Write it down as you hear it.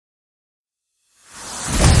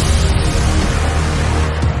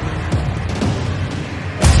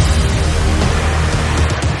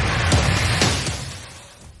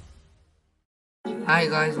Hi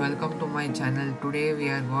guys, welcome to my channel. Today we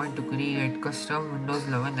are going to create custom Windows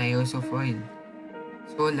 11 ISO file.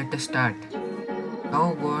 So let us start.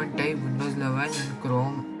 Now go and type Windows 11 in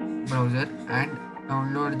Chrome browser and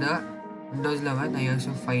download the Windows 11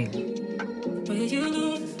 ISO file. Where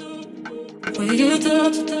you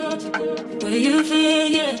talk, where you feel,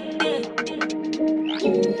 yeah.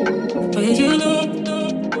 Where you look,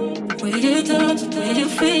 where you talk, where you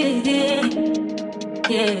feel, yeah.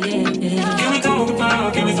 Can we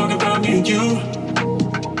talk about me and you?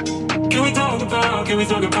 Can we talk about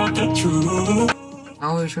the truth?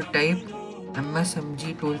 Now you should type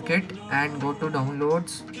MSMG toolkit and go to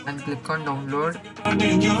downloads and click on download.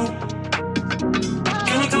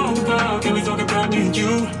 Can we talk about me and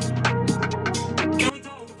you?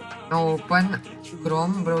 Now open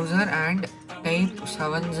Chrome browser and type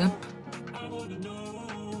 7-zip.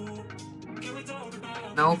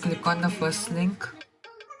 Now click on the first link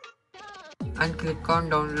and click on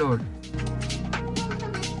download.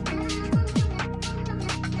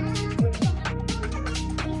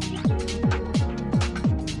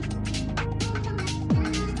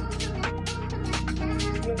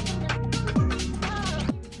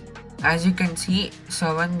 As you can see,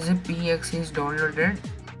 7-zip BIEC is downloaded.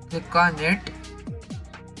 Click on it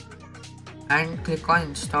and click on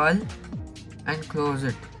install and close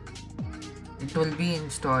it. It will be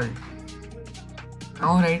installed.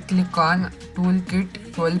 Now right click on toolkit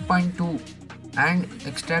 12.2 and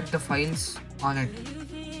extract the files on it.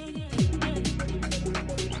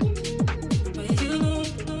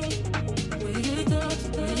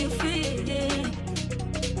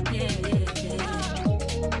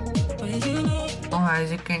 Now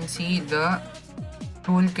as you can see, the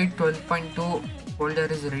toolkit 12.2 folder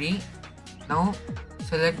is ready. Now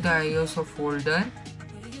select the ISO folder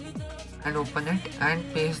and open it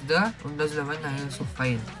and paste the Windows 11 ISO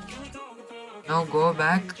file. Now go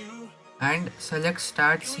back and select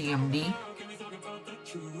start CMD.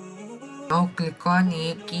 Now click on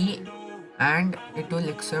A key and it will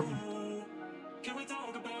accept.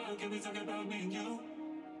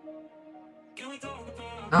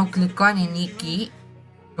 Now click on any key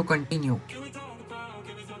to continue.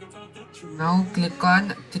 Now click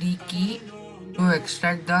on 3 key to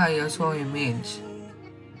extract the ISO image.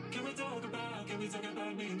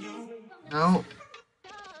 Now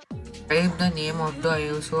type the name of the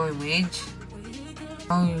ISO image.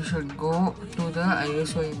 Now you should go to the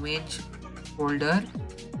ISO image folder.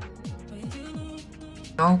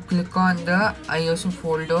 Now click on the ISO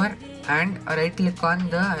folder and right click on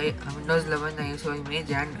the Windows 11 ISO image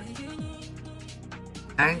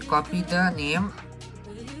and copy the name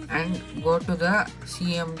and go to the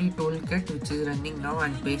CMD toolkit which is running now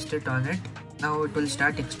and paste it on it. Now it will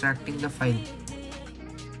start extracting the file.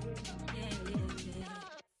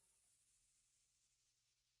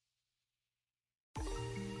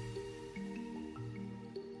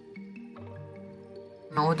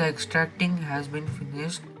 Now the extracting has been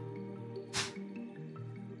finished.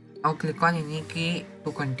 Now click on any key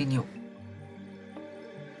to continue.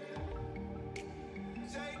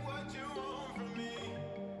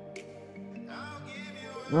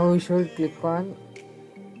 Now we should click on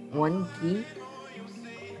one key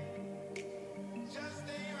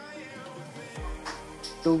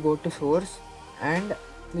to go to source and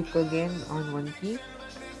click again on one key.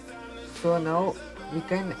 So now we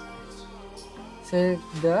can select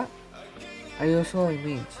the ISO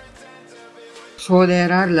image. So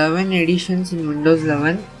there are 11 editions in Windows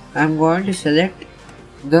 11. I am going to select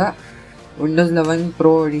the Windows 11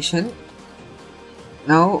 Pro edition.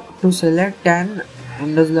 Now to select an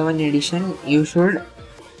Windows 11 edition, you should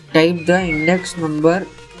type the index number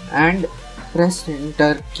and press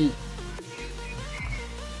enter key.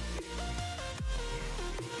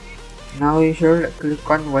 Now you should click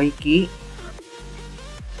on Y key.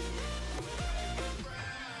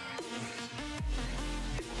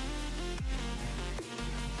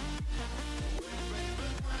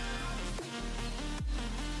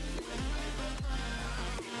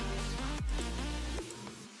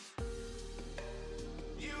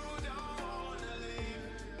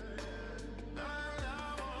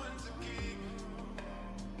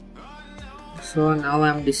 So now I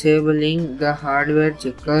am disabling the hardware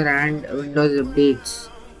checker and Windows updates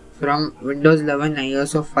from Windows 11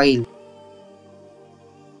 ISO file.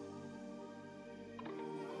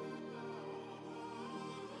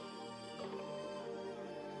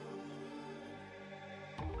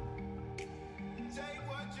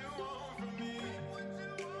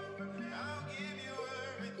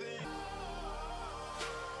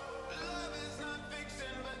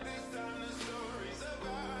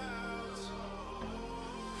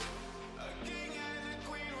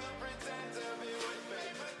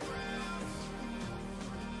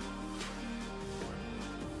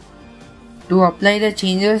 To apply the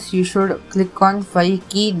changes, you should click on file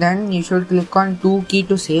key, then you should click on 2 key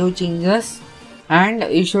to save changes, and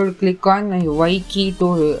you should click on Y key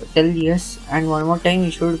to tell yes, and one more time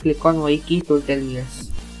you should click on Y key to tell yes.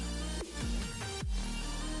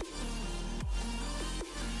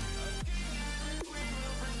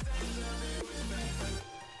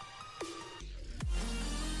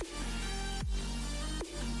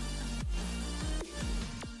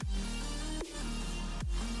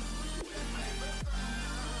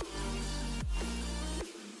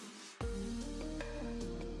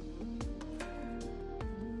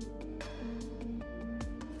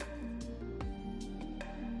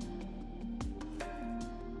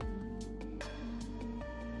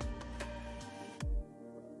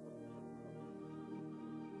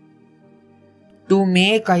 To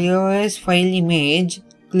make iOS file image,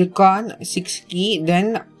 click on 6 key,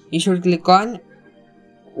 then you should click on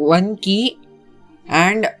 1 key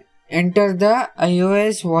and enter the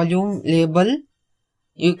iOS volume label.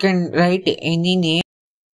 You can write any name.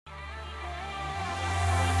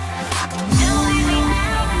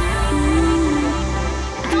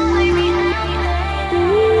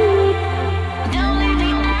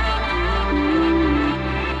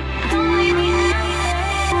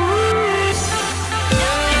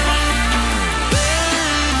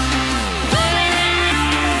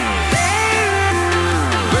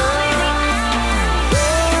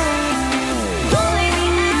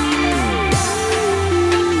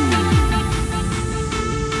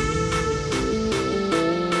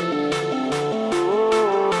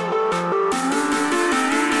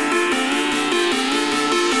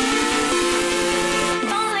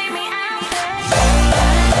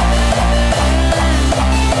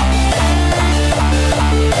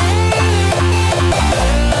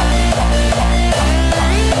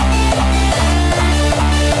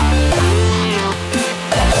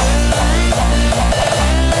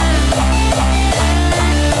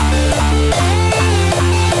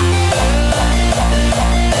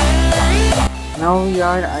 Now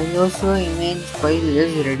your iOS image file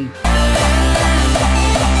is ready.